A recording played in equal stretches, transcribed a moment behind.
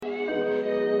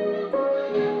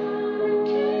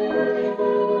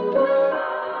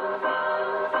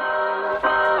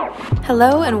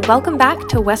Hello and welcome back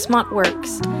to Westmont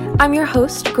Works. I'm your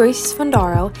host, Grace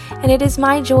Fondaro, and it is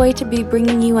my joy to be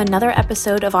bringing you another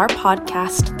episode of our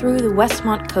podcast through the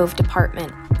Westmont Cove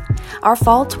Department. Our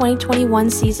fall 2021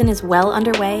 season is well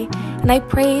underway, and I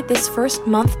pray this first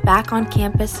month back on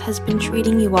campus has been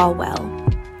treating you all well.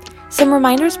 Some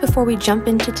reminders before we jump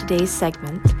into today's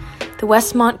segment. The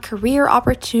Westmont Career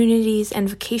Opportunities and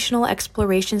Vocational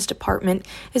Explorations Department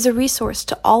is a resource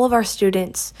to all of our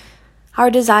students. Our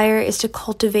desire is to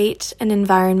cultivate an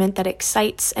environment that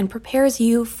excites and prepares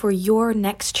you for your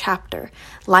next chapter,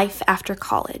 life after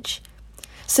college.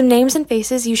 Some names and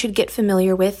faces you should get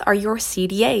familiar with are your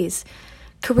CDAs.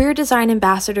 Career Design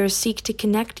Ambassadors seek to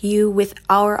connect you with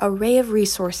our array of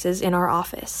resources in our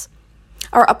office.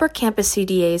 Our upper campus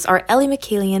CDAs are Ellie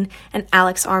McCallion and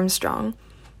Alex Armstrong.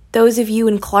 Those of you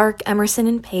in Clark, Emerson,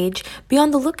 and Page, be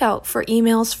on the lookout for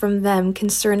emails from them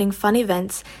concerning fun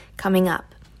events coming up.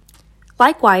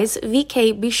 Likewise,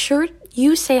 VK, be sure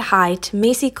you say hi to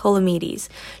Macy Colomides.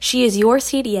 She is your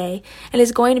CDA and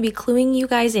is going to be cluing you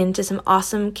guys into some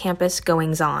awesome campus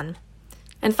goings-on.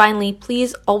 And finally,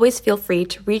 please always feel free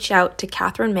to reach out to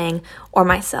Catherine Mang or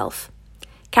myself.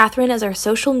 Catherine is our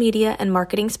social media and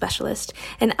marketing specialist,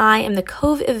 and I am the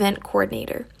Cove event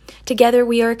coordinator. Together,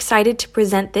 we are excited to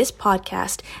present this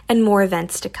podcast and more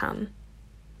events to come.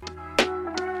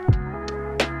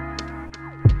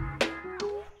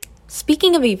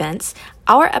 Speaking of events,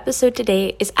 our episode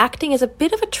today is acting as a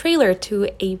bit of a trailer to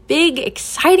a big,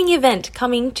 exciting event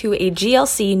coming to a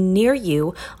GLC near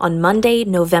you on Monday,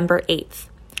 November 8th.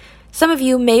 Some of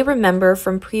you may remember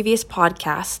from previous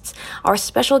podcasts our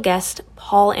special guest,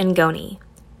 Paul Angone.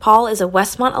 Paul is a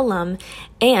Westmont alum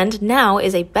and now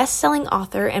is a best-selling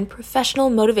author and professional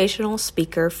motivational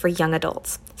speaker for young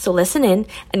adults. So listen in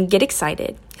and get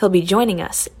excited. He'll be joining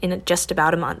us in just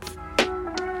about a month.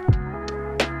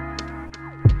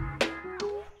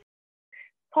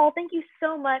 Paul, thank you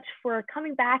so much for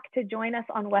coming back to join us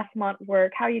on Westmont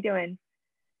Work. How are you doing?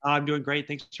 I'm doing great.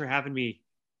 Thanks for having me.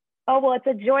 Oh, well, it's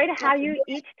a joy to have you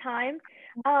each time.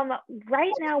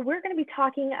 Right now, we're going to be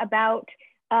talking about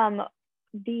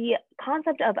the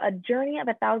concept of a journey of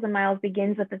 1,000 miles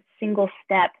begins with a single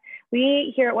step.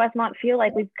 We here at Westmont feel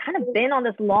like we've kind of been on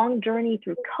this long journey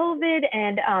through COVID,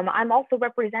 and I'm also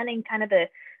representing kind of the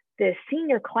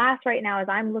senior class right now as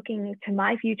I'm looking to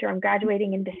my future. I'm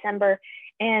graduating in December,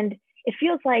 and it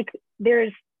feels like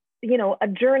there's, a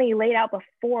journey laid out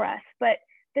before us. But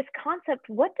this concept,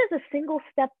 what does a single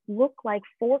step look like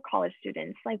for college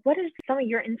students? Like, what is some of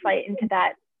your insight into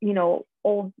that,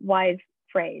 old wise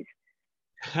phrase?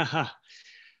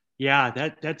 Yeah,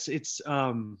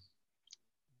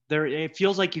 it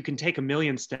feels like you can take a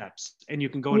million steps and you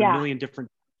can go in a million different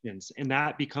directions, and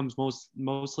that becomes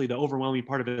mostly the overwhelming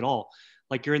part of it all.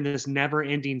 Like you're in this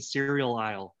never-ending cereal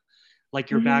aisle, like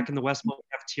you're back in the Westmont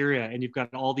cafeteria and you've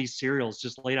got all these cereals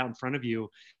just laid out in front of you,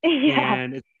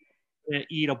 and it's gonna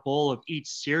eat a bowl of each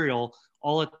cereal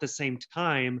all at the same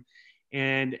time,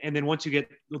 and then once you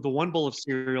get the one bowl of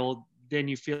cereal, then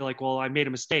you feel like, well, I made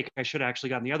a mistake. I should have actually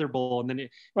gotten the other bowl, and then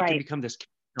it can become this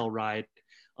carousel ride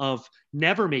of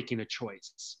never making a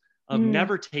choice, of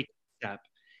never taking a step.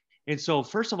 And so,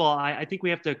 first of all, I think we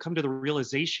have to come to the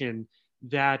realization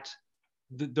that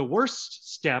the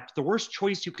worst step, the worst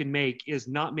choice you can make is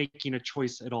not making a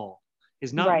choice at all,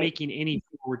 is not making any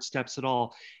forward steps at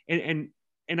all. And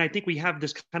I think we have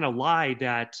this kind of lie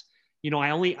that,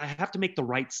 I have to make the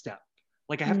right step.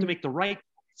 Like I have to make the right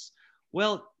choice.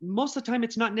 Well, most of the time,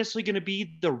 it's not necessarily going to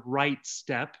be the right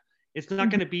step. It's not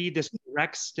going to be this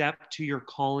direct step to your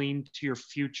calling, to your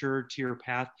future, to your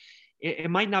path.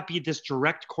 It might not be this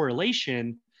direct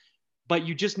correlation, but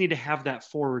you just need to have that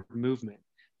forward movement.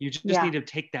 You just need to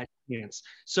take that chance.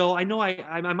 So I know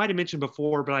I might have mentioned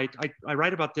before, but I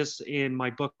write about this in my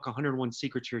book, 101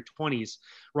 Secrets to Your 20s,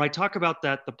 where I talk about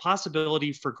that the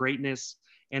possibility for greatness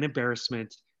and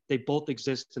embarrassment, they both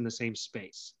exist in the same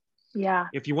space. Yeah.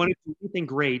 If you want to do anything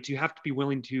great, you have to be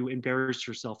willing to embarrass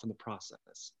yourself in the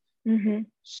process.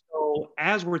 So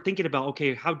as we're thinking about,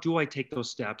 okay, how do I take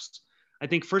those steps? I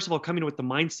think, first of all, coming with the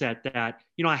mindset that,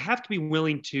 I have to be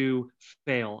willing to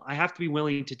fail. I have to be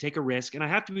willing to take a risk, and I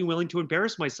have to be willing to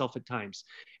embarrass myself at times.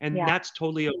 And that's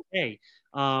totally okay.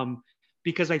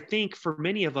 Because I think for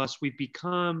many of us, we've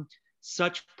become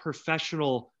such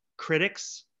professional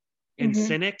critics and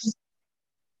cynics,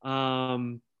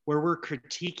 where we're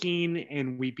critiquing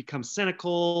and we become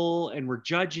cynical and we're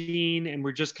judging and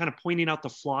we're just kind of pointing out the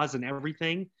flaws in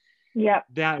everything.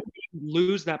 That we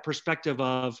lose that perspective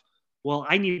of, well,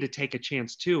 I need to take a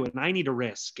chance too, and I need to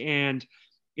risk. And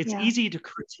it's easy to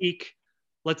critique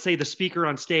let's say the speaker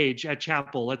on stage at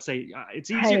chapel, let's say it's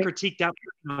easier to critique that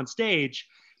person on stage.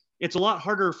 It's a lot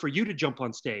harder for you to jump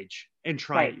on stage and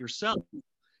try it yourself.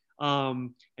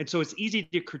 And so it's easy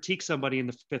to critique somebody in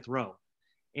the fifth row.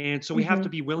 And so we have to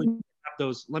be willing to have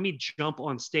those, let me jump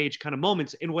on stage kind of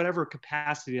moments in whatever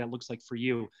capacity that looks like for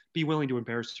you. Be willing to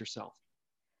embarrass yourself.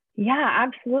 Yeah,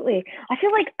 absolutely. I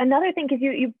feel like another thing, because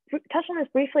you touched on this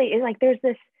briefly, is like there's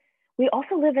this, we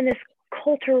also live in this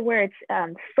culture where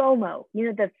it's FOMO, you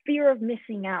know, the fear of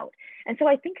missing out. And so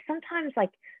I think sometimes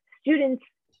like students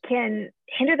can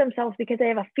hinder themselves because they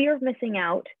have a fear of missing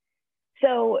out.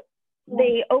 So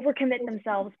they overcommit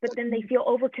themselves, but then they feel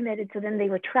overcommitted. So then they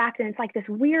retract. And it's like this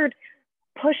weird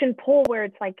push and pull where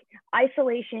it's like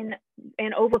isolation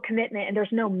and overcommitment, and there's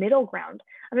no middle ground.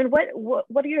 I mean,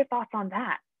 what are your thoughts on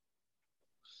that?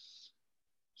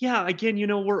 Yeah, again, you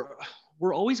know,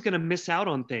 we're always going to miss out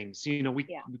on things. You know,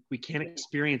 we can't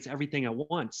experience everything at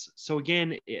once. So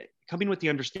again, coming with the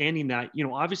understanding that, you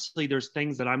know, obviously there's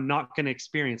things that I'm not going to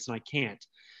experience and I can't.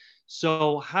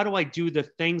 So how do I do the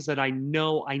things that I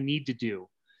know I need to do?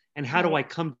 And how do I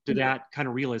come to that kind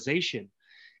of realization?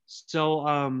 So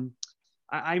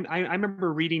I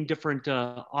remember reading different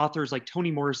authors like Toni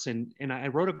Morrison, and I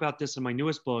wrote about this in my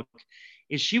newest book,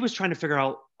 is she was trying to figure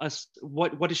out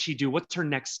what does she do? What's her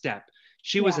next step?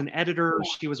 She was an editor,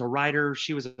 she was a writer,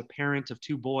 she was a parent of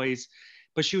 2 boys,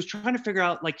 but she was trying to figure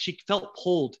out, like, she felt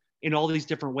pulled in all these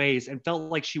different ways and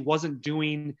felt like she wasn't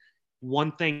doing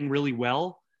one thing really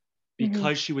well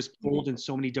because she was pulled in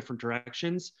so many different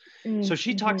directions. So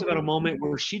she talked about a moment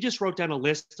where she just wrote down a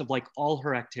list of like all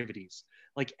her activities,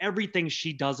 like everything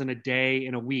she does in a day,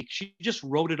 in a week. She just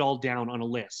wrote it all down on a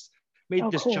list, made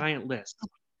this giant list.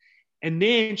 And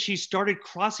then she started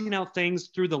crossing out things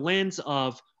through the lens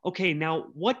of, okay, now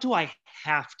what do I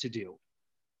have to do?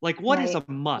 Like, what is a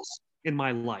must in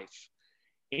my life?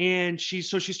 And she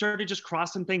started just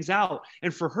crossing things out.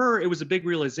 And for her, it was a big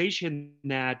realization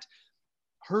that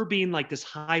her being like this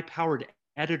high-powered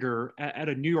editor at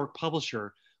a New York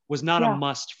publisher was not a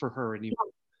must for her anymore.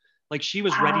 Like, she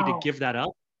was ready to give that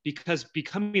up, because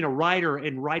becoming a writer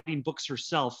and writing books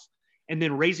herself and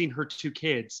then raising her 2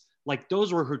 kids, like,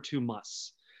 those were her 2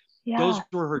 musts. Those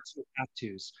were her 2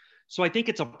 have-tos. So I think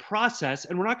it's a process,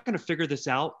 and we're not going to figure this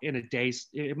out in a day.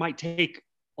 It might take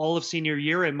all of senior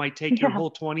year. It might take your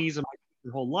whole 20s, it might take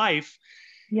your whole life.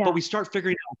 But we start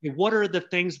figuring out, okay, what are the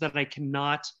things that I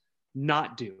cannot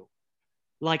not do?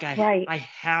 Like, I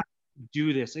have to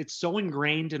do this. It's so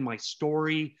ingrained in my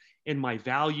story, in my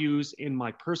values, in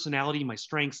my personality, my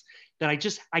strengths, that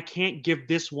I can't give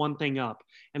this one thing up.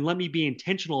 And let me be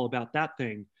intentional about that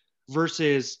thing,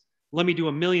 versus let me do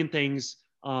a million things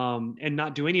and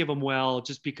not do any of them well,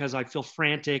 just because I feel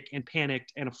frantic and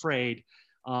panicked and afraid.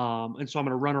 And so I'm going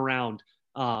to run around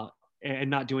and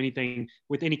not do anything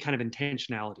with any kind of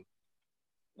intentionality.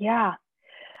 Yeah.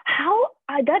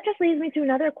 That just leads me to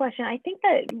another question. I think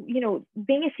that, you know,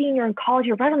 being a senior in college,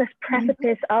 you're right on this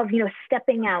precipice of, you know,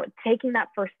 stepping out, taking that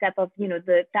first step of, you know,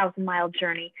 the 1,000-mile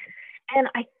journey. And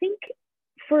I think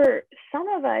for some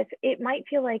of us, it might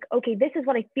feel like, okay, this is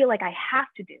what I feel like I have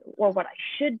to do, or what I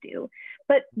should do.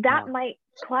 But that might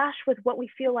clash with what we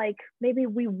feel like maybe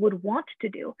we would want to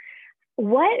do.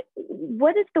 What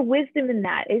is the wisdom in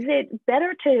that? Is it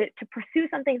better to pursue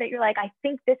something that you're like, I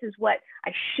think this is what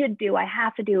I should do, I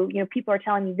have to do, you know, people are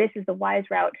telling me this is the wise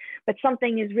route, but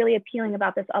something is really appealing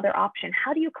about this other option?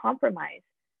 How do you compromise?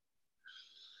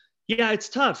 Yeah, it's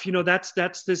tough. You know, that's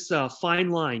this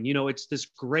fine line. You know, it's this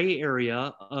gray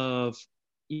area of,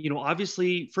 you know,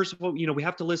 obviously, first of all, you know, we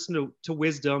have to listen to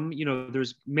wisdom. You know,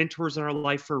 there's mentors in our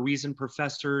life for a reason,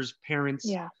 professors, parents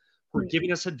who are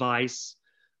giving us advice,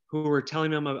 who are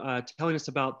telling us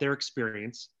about their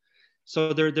experience.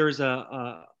 So there's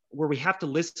where we have to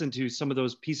listen to some of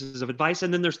those pieces of advice.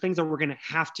 And then there's things that we're going to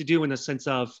have to do, in the sense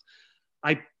of,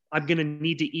 I'm going to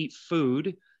need to eat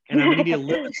food, and I'm going to need to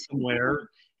live somewhere,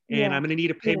 and I'm going to need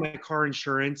to pay my car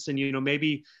insurance. And, you know,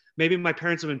 maybe my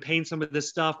parents have been paying some of this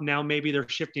stuff. Now maybe they're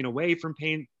shifting away from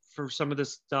paying for some of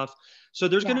this stuff. So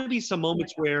there's going to be some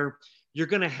moments where you're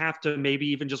going to have to maybe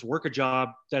even just work a job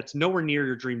that's nowhere near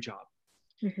your dream job.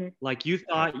 Like, you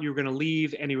thought you were going to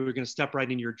leave and you were going to step right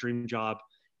into your dream job.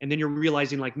 And then you're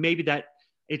realizing, like, maybe that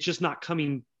it's just not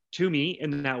coming to me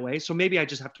in that way. So maybe I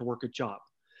just have to work a job.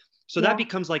 So that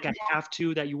becomes like a have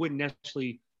to that you wouldn't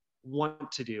necessarily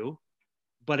want to do,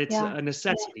 but it's a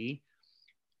necessity.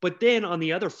 But then on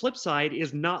the other flip side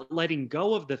is not letting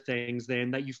go of the things then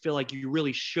that you feel like you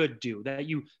really should do, that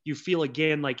you feel,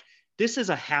 again, like this is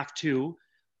a have to,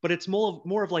 but it's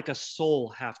more of like a soul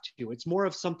have to. It's more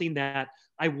of something that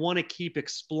I want to keep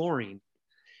exploring.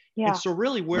 And so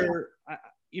really where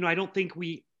I don't think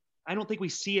we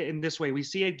see it in this way. We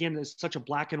see it again as such a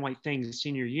black and white thing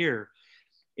senior year,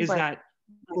 is Right. that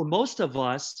for most of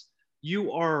us,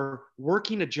 you are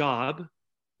working a job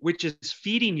which is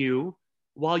feeding you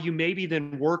while you maybe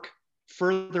then work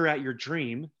further at your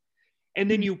dream. And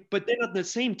then but then at the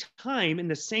same time, in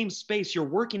the same space, you're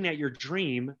working at your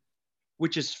dream,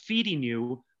 which is feeding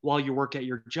you while you work at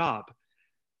your job.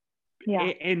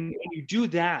 Yeah. And you do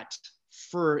that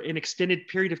for an extended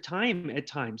period of time at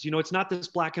times. It's not this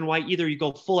black and white. Either you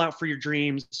go full out for your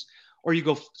dreams, or you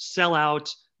go sell out,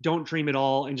 don't dream at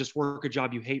all, and just work a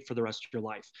job you hate for the rest of your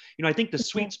life. I think the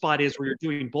sweet spot is where you're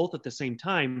doing both at the same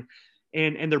time,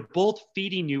 and they're both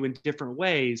feeding you in different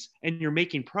ways, and you're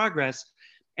making progress.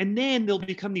 And then there'll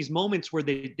become these moments where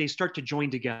they start to join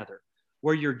together,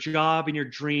 where your job and your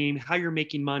dream, how you're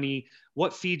making money,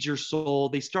 what feeds your soul,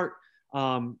 they start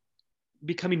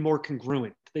becoming more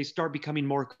congruent. They start becoming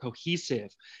more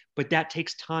cohesive, but that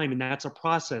takes time, and that's a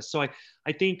process. So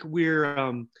I think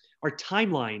our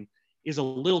timeline is a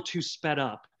little too sped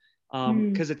up,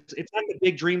 because it's not the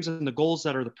big dreams and the goals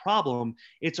that are the problem.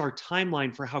 It's our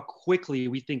timeline for how quickly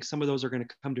we think some of those are going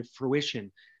to come to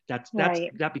fruition. That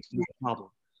becomes a problem.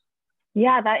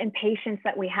 Yeah, that impatience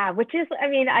that we have, which is,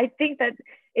 I think that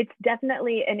it's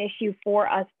definitely an issue for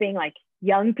us being like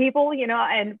young people,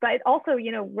 but also,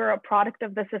 we're a product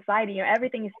of the society.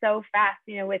 Everything is so fast,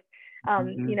 with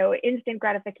instant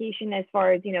gratification as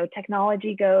far as,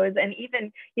 technology goes. And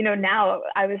even, now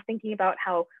I was thinking about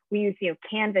how we use,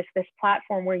 Canvas, this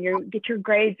platform where you get your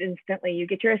grades instantly, you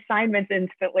get your assignments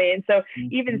instantly. And so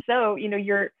even so,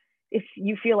 if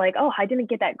you feel like, oh, I didn't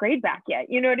get that grade back yet,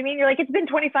 you know what I mean? You're like, it's been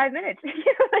 25 minutes.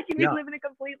 We live in a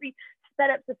completely sped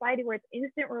up society where it's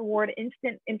instant reward,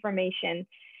 instant information.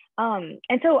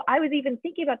 And so I was even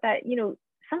thinking about that,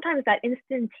 sometimes that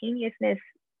instantaneousness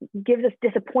gives us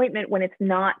disappointment when it's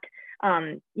not,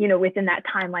 within that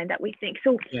timeline that we think.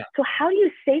 So how do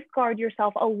you safeguard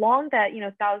yourself along that,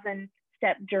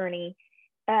 1,000-step journey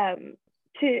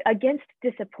against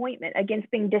disappointment, against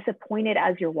being disappointed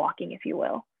as you're walking, if you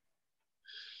will?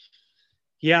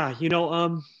 Yeah,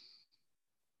 the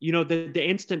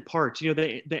instant part,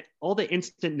 all the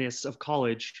instantness of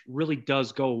college really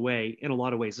does go away in a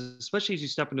lot of ways, especially as you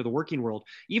step into the working world.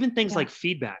 Even things like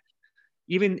feedback,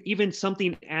 even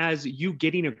something as you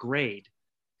getting a grade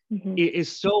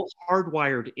is so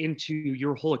hardwired into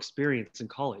your whole experience in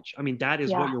college. That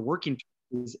is what you're working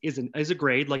towards, is a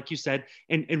grade, like you said,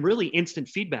 and really instant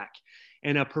feedback,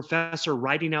 and a professor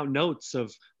writing out notes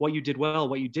of what you did well,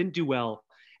 what you didn't do well.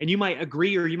 And you might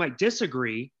agree or you might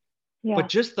disagree, but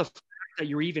just the fact that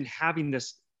you're even having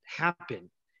this happen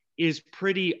is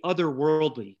pretty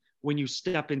otherworldly when you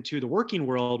step into the working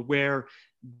world, where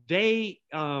they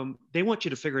want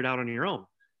you to figure it out on your own.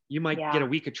 You might get a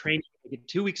week of training, get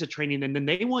 2 weeks of training, and then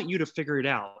they want you to figure it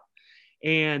out.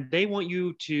 And they want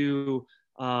you to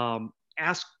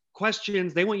ask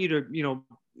questions. They want you to,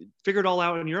 figure it all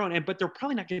out on your own. But they're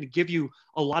probably not going to give you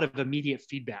a lot of immediate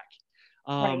feedback.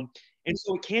 And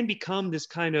so it can become this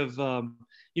kind of,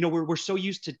 we're so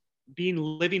used to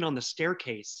living on the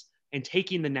staircase and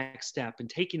taking the next step and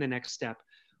taking the next step,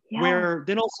 where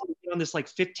then also you're on this like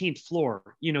 15th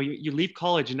floor, you leave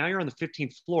college and now you're on the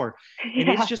 15th floor, and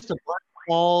it's just a bunch of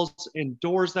walls and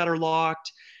doors that are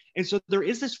locked. And so there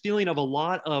is this feeling of a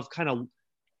lot of kind of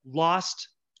lost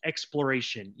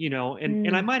exploration,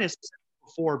 and I might have said it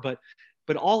before, but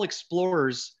all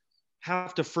explorers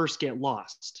have to first get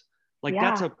lost.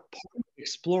 That's a part of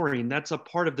exploring. That's a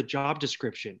part of the job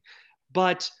description.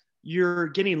 But you're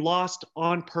getting lost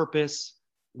on purpose,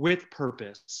 with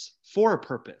purpose, for a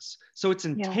purpose. So it's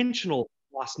intentional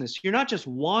lostness. You're not just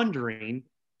wandering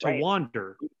to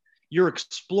wander. You're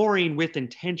exploring with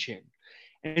intention.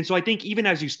 And so I think even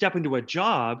as you step into a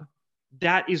job,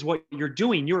 that is what you're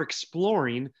doing. You're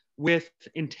exploring with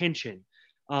intention.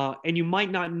 And you might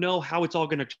not know how it's all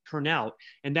going to turn out.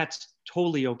 And that's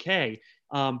totally okay.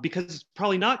 Because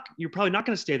you're probably not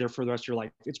going to stay there for the rest of your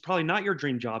life. It's probably not your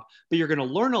dream job, but you're going to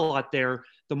learn a lot there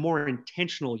the more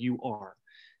intentional you are.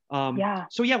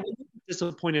 So we're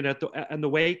disappointed in the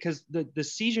way, because the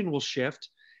season will shift,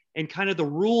 and kind of the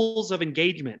rules of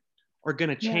engagement are going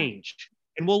to change,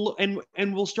 and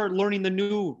we'll start learning the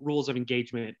new rules of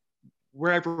engagement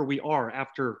wherever we are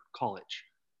after college.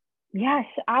 Yes,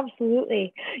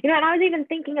 absolutely. And I was even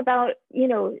thinking about,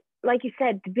 like you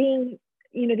said, being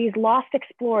these lost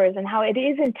explorers and how it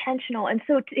is intentional. And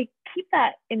so to keep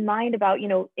that in mind about,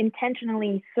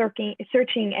 intentionally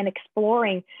searching and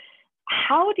exploring,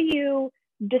 how do you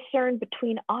discern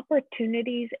between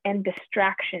opportunities and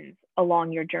distractions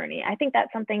along your journey. I think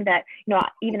that's something that, you know,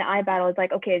 even I battle. It's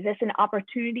like, okay, is this an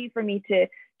opportunity for me to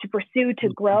pursue, to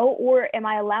grow, or am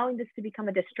I allowing this to become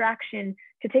a distraction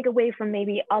to take away from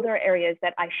maybe other areas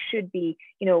that I should be,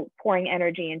 you know, pouring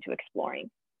energy into exploring?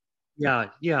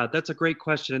 Yeah, that's a great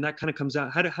question. And that kind of comes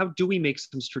out, how do we make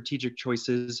some strategic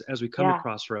choices as we come to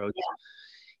crossroads?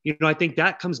 You know, I think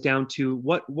that comes down to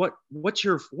what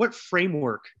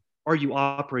framework are you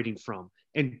operating from?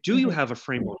 And do you have a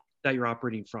framework that you're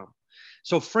operating from?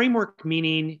 So framework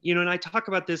meaning, you know, and I talk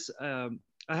about this, I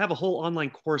have a whole online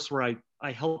course where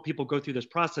I help people go through this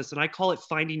process, and I call it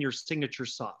finding your signature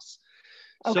sauce.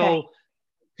 Okay. So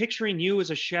picturing you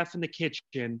as a chef in the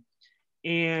kitchen,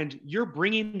 and you're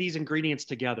bringing these ingredients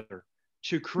together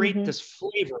to create this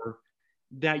flavor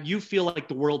that you feel like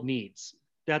the world needs,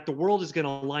 that the world is going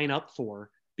to line up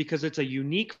for, because it's a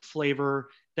unique flavor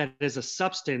that is a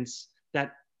substance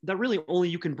that really only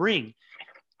you can bring.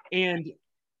 And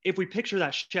if we picture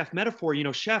that chef metaphor, you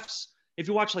know, chefs, if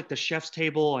you watch like the Chef's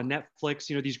Table on Netflix,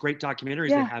 you know, these great documentaries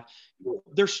they have,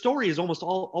 their story is almost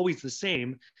always the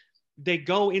same. They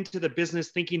go into the business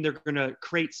thinking they're going to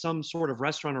create some sort of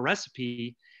restaurant or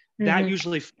recipe that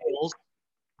usually fails,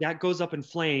 that goes up in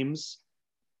flames.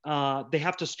 They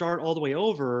have to start all the way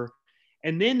over.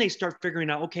 And then they start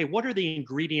figuring out, okay, what are the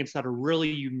ingredients that are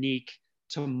really unique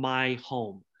to my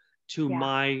home, to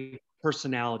my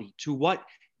personality, to what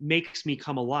makes me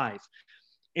come alive?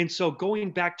 And so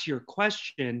going back to your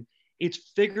question,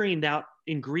 it's figuring out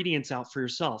ingredients out for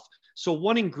yourself. So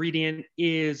one ingredient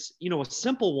is, you know, a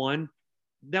simple one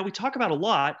that we talk about a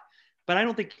lot, but I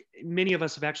don't think many of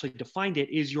us have actually defined it,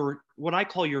 is what I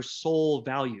call your soul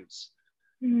values.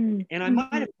 And I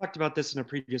might have talked about this in a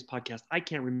previous podcast. I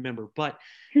can't remember, but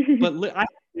I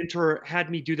mentor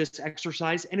had me do this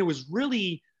exercise, and it was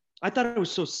really, I thought it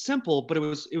was so simple, but it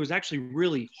was actually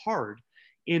really hard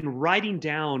in writing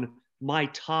down my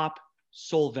top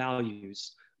soul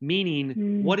values,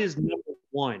 meaning what is number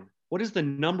one? What is the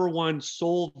number one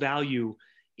soul value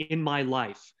in my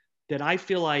life that I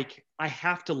feel like I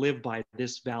have to live by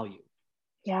this value?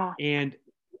 Yeah. And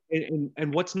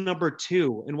what's number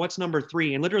two? And what's number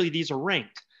three? And literally these are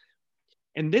ranked.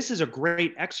 And this is a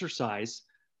great exercise,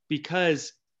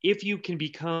 because if you can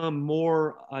become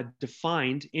more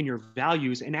defined in your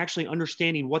values and actually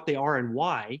understanding what they are and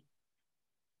why,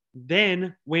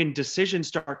 then when decisions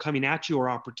start coming at you, or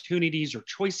opportunities or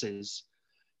choices,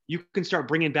 you can start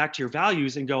bringing back to your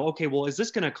values and go, okay, well, is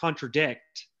this going to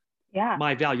contradict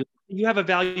my value? You have a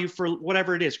value for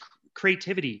whatever it is,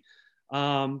 creativity.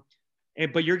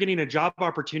 But you're getting a job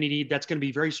opportunity that's going to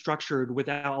be very structured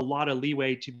without a lot of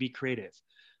leeway to be creative.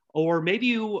 Or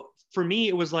maybe for me,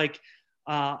 it was like,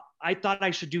 I thought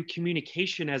I should do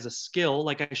communication as a skill.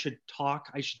 Like I should talk,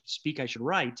 I should speak, I should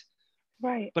write.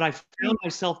 Right. But I found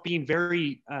myself being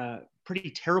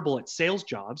pretty terrible at sales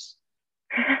jobs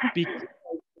because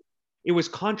it was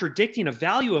contradicting a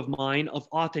value of mine of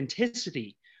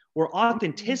authenticity, where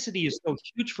authenticity is so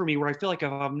huge for me, where I feel like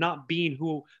if I'm not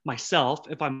being myself,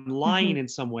 if I'm lying in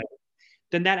some way,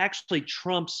 then that actually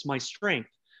trumps my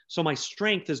strength. So my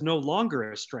strength is no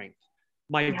longer a strength.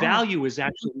 My value is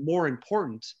actually more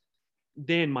important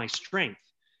than my strength.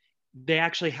 They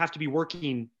actually have to be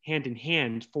working hand in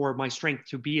hand for my strength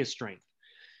to be a strength.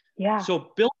 Yeah.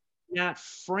 So building that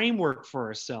framework for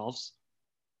ourselves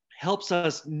helps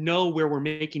us know where we're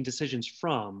making decisions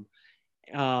from,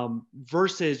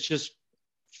 versus just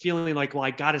feeling like, well,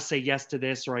 I got to say yes to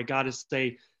this, or I got to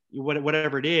say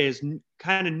whatever it is,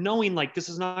 kind of knowing like this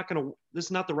is not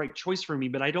the right choice for me,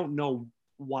 but I don't know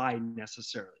why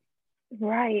necessarily.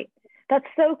 Right. That's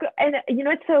so good. And, you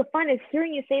know, it's so fun is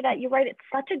hearing you say that. You're right. It's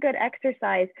such a good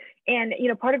exercise. And, you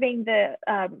know, part of being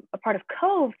a part of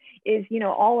Cove is, you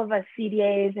know, all of us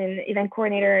CDAs and event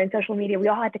coordinator and social media, we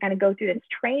all had to kind of go through this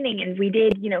training, and we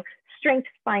did, you know, Strengths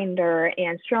Finder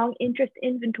and Strong Interest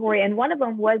Inventory. And one of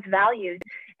them was values.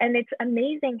 And it's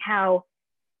amazing how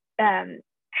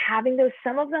having those,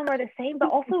 some of them are the same, but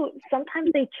also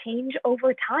sometimes they change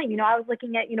over time. You know, I was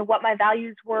looking at, you know, what my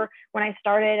values were when I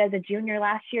started as a junior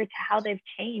last year to how they've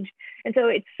changed. And so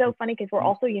it's so funny because we're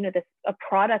also, you know, a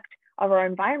product of our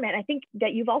environment. I think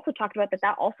that you've also talked about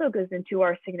that also goes into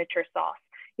our signature sauce,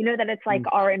 you know, that it's like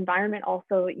our environment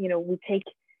also, you know, we take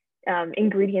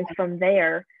ingredients from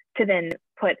there to then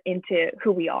put into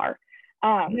who we are.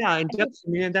 Yeah, and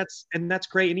that's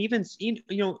great. And even, you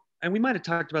know, and we might have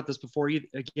talked about this before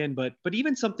again, but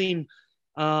even something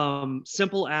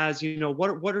simple as, you know,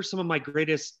 what are some of my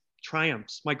greatest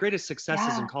triumphs, my greatest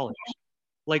successes in college?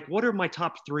 Like, what are my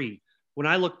top three? When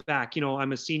I look back, you know,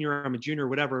 I'm a senior, I'm a junior,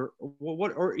 whatever,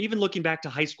 or even looking back to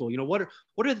high school, you know, what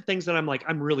are the things that I'm like,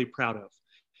 I'm really proud of?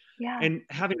 and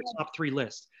having a top 3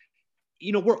 list.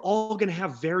 You know, we're all going to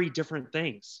have very different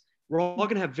things. We're all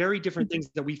going to have very different things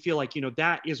that we feel like, you know,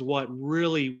 that is what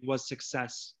really was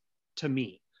success to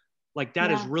me. Like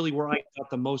that is really where I got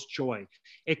the most joy.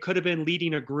 It could have been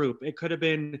leading a group. It could have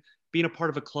been being a part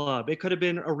of a club. It could have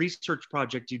been a research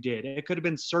project you did. It could have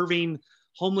been serving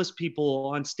homeless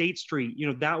people on State Street. You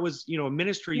know, that was, you know, a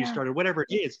ministry you started, whatever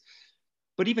it is.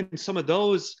 But even some of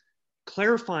those,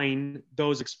 clarifying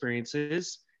those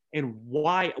experiences and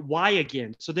why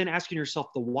again. So then asking yourself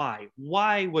the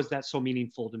why was that so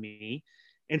meaningful to me,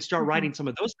 and start writing some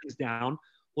of those things down.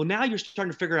 Well, now you're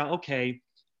starting to figure out, okay,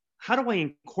 how do I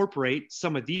incorporate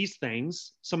some of these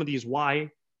things, some of these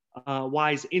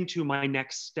whys into my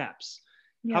next steps?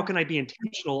 How can I be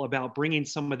intentional about bringing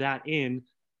some of that in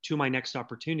to my next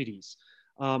opportunities?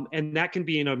 And that can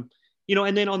be in a, you know,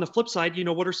 and then on the flip side, you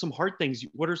know, what are some hard things?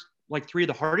 What are like 3 of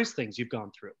the hardest things you've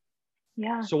gone through?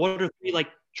 So what are 3 like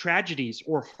tragedies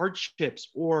or hardships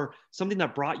or something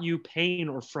that brought you pain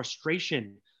or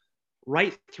frustration?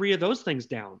 Write 3 of those things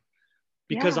down,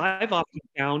 because I've often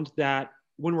found that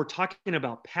when we're talking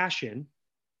about passion,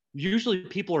 usually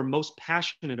people are most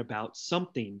passionate about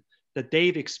something that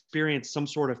they've experienced some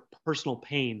sort of personal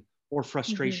pain or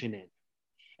frustration in.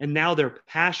 And now they're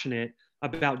passionate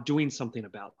about doing something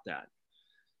about that.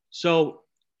 So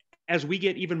as we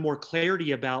get even more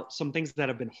clarity about some things that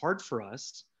have been hard for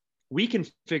us, we can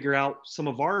figure out some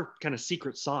of our kind of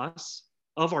secret sauce,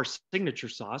 of our signature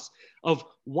sauce, of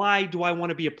why do I want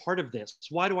to be a part of this?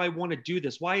 Why do I want to do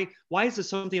this? Why is this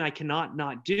something I cannot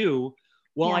not do?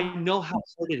 Well, I know how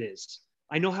hard it is.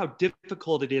 I know how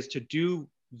difficult it is to do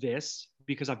this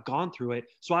because I've gone through it.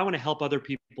 So I want to help other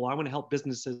people. I want to help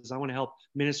businesses. I want to help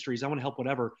ministries. I want to help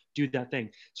whatever do that thing.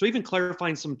 So even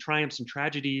clarifying some triumphs and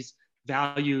tragedies,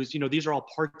 values, you know, these are all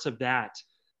parts of that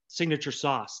signature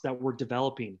sauce that we're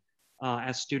developing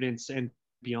as students and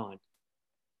beyond.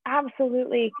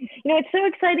 Absolutely. You know, it's so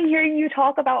exciting hearing you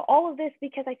talk about all of this,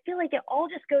 because I feel like it all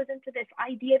just goes into this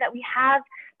idea that we have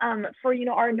for, you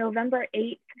know, our November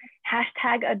 8th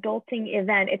 #adulting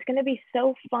event. It's going to be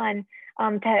so fun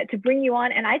to bring you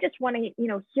on. And I just want to, you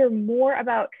know, hear more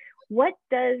about what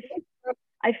does,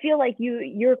 I feel like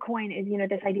your coin is, you know,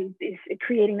 this idea is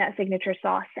creating that signature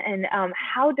sauce. And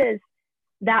how does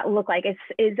that look like?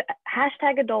 Is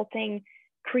 #adulting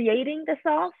creating the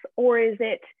sauce, or is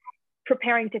it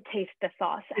preparing to taste the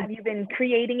sauce? Have you been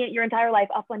creating it your entire life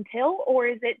up until, or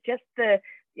is it just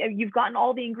you've gotten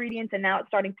all the ingredients and now it's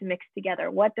starting to mix together?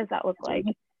 What does that look like?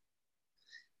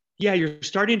 Yeah, you're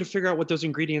starting to figure out what those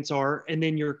ingredients are, and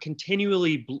then you're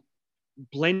continually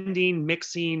blending,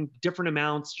 mixing different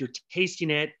amounts, you're tasting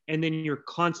it, and then you're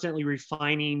constantly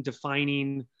refining,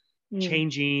 defining,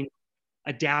 changing,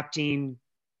 adapting,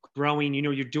 growing. You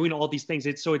know, you're doing all these things.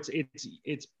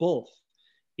 It's both,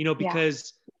 you know,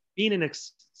 because being a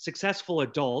successful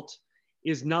adult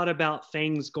is not about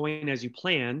things going as you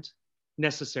planned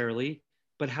necessarily,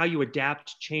 but how you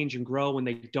adapt, change, and grow when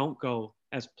they don't go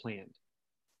as planned.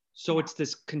 So it's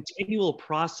this continual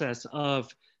process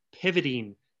of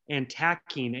pivoting and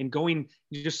tacking and going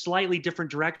just slightly different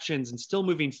directions and still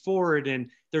moving forward. And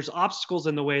there's obstacles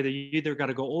in the way that you either got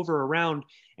to go over or around.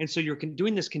 And so you're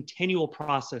doing this continual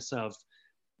process of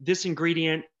this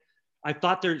ingredient. I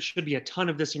thought there should be a ton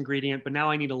of this ingredient, but now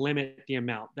I need to limit the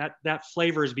amount. That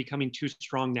flavor is becoming too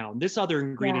strong now. And this other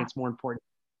ingredient's more important.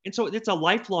 And so it's a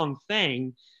lifelong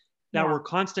thing that we're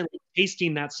constantly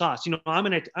tasting that sauce. You know, I'm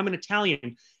an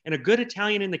Italian, and a good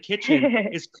Italian in the kitchen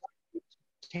is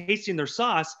tasting their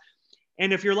sauce.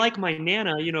 And if you're like my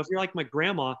Nana, you know, if you're like my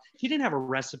grandma, she didn't have a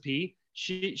recipe.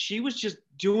 She was just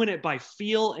doing it by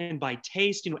feel and by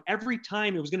taste. You know, every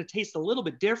time it was going to taste a little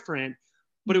bit different,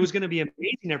 but it was going to be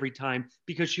amazing every time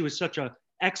because she was such an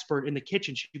expert in the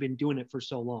kitchen. She'd been doing it for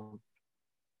so long.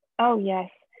 Oh, yes.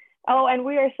 Oh, and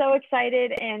we are so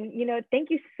excited. And, you know, thank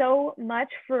you so much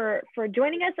for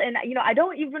joining us. And, you know,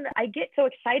 I get so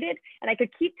excited and I could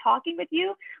keep talking with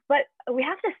you, but we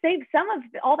have to save some of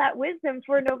all that wisdom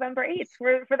for November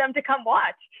 8th for them to come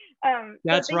watch.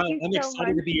 That's right. I'm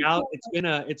excited to be out.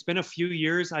 It's been a few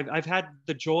years. I've had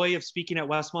the joy of speaking at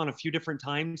Westmont a few different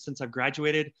times since I've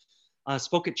graduated.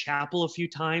 Spoke at chapel a few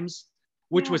times,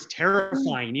 which was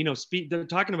terrifying. You know,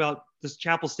 talking about this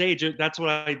chapel stage. That's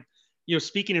what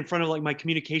speaking in front of like my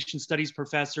communication studies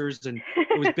professors, and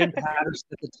it was Ben Patterson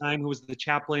at the time, who was the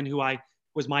chaplain, who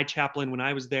was my chaplain when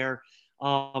I was there.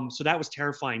 So that was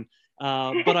terrifying.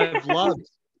 But I've loved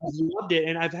it.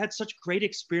 And I've had such great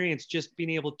experience just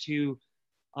being able to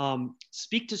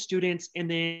speak to students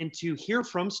and then to hear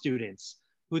from students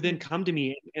who then come to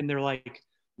me and they're like,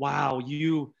 wow,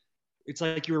 you it's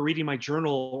like you were reading my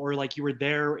journal, or like you were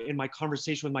there in my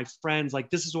conversation with my friends. Like,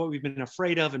 this is what we've been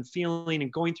afraid of and feeling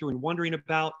and going through and wondering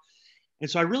about. And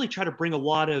so I really try to bring a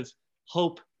lot of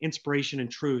hope, inspiration,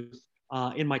 and truth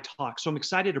in my talk. So I'm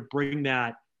excited to bring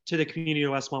that to the community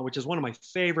of Westmont, which is one of my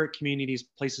favorite communities,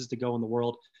 places to go in the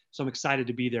world. So I'm excited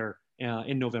to be there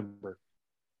in November.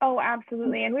 Oh,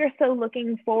 absolutely. And we're so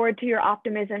looking forward to your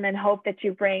optimism and hope that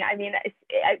you bring. I mean,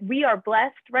 we are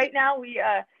blessed right now.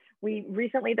 We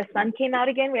recently, the sun came out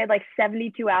again. We had like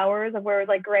 72 hours of where it was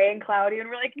like gray and cloudy, and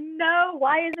we're like, no,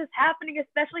 why is this happening,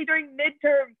 especially during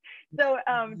midterms? So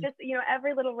just,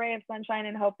 every little ray of sunshine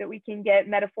and hope that we can get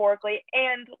metaphorically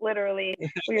and literally,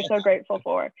 we are so grateful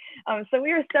for. So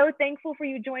we are so thankful for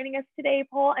you joining us today,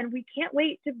 Paul, and we can't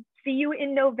wait to see you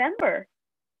in November.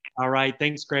 All right.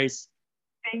 Thanks, Grace.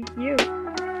 Thank you.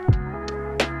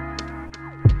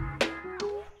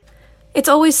 It's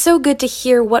always so good to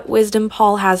hear what wisdom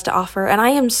Paul has to offer, and I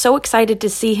am so excited to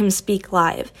see him speak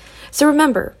live. So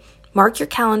remember, mark your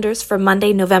calendars for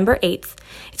Monday, November 8th.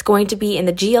 It's going to be in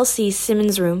the GLC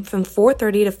Simmons Room from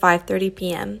 4:30 to 5:30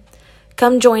 p.m.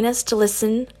 Come join us to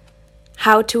listen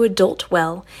how to adult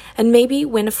well, and maybe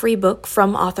win a free book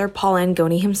from author Paul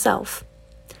Angone himself.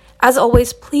 As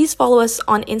always, please follow us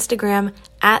on Instagram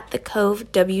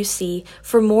 @theCoveWC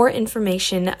for more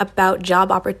information about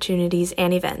job opportunities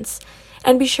and events.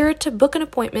 And be sure to book an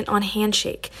appointment on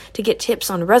Handshake to get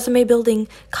tips on resume building,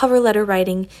 cover letter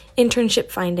writing, internship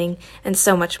finding, and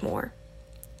so much more.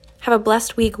 Have a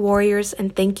blessed week, warriors,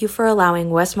 and thank you for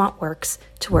allowing Westmont Works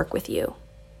to work with you.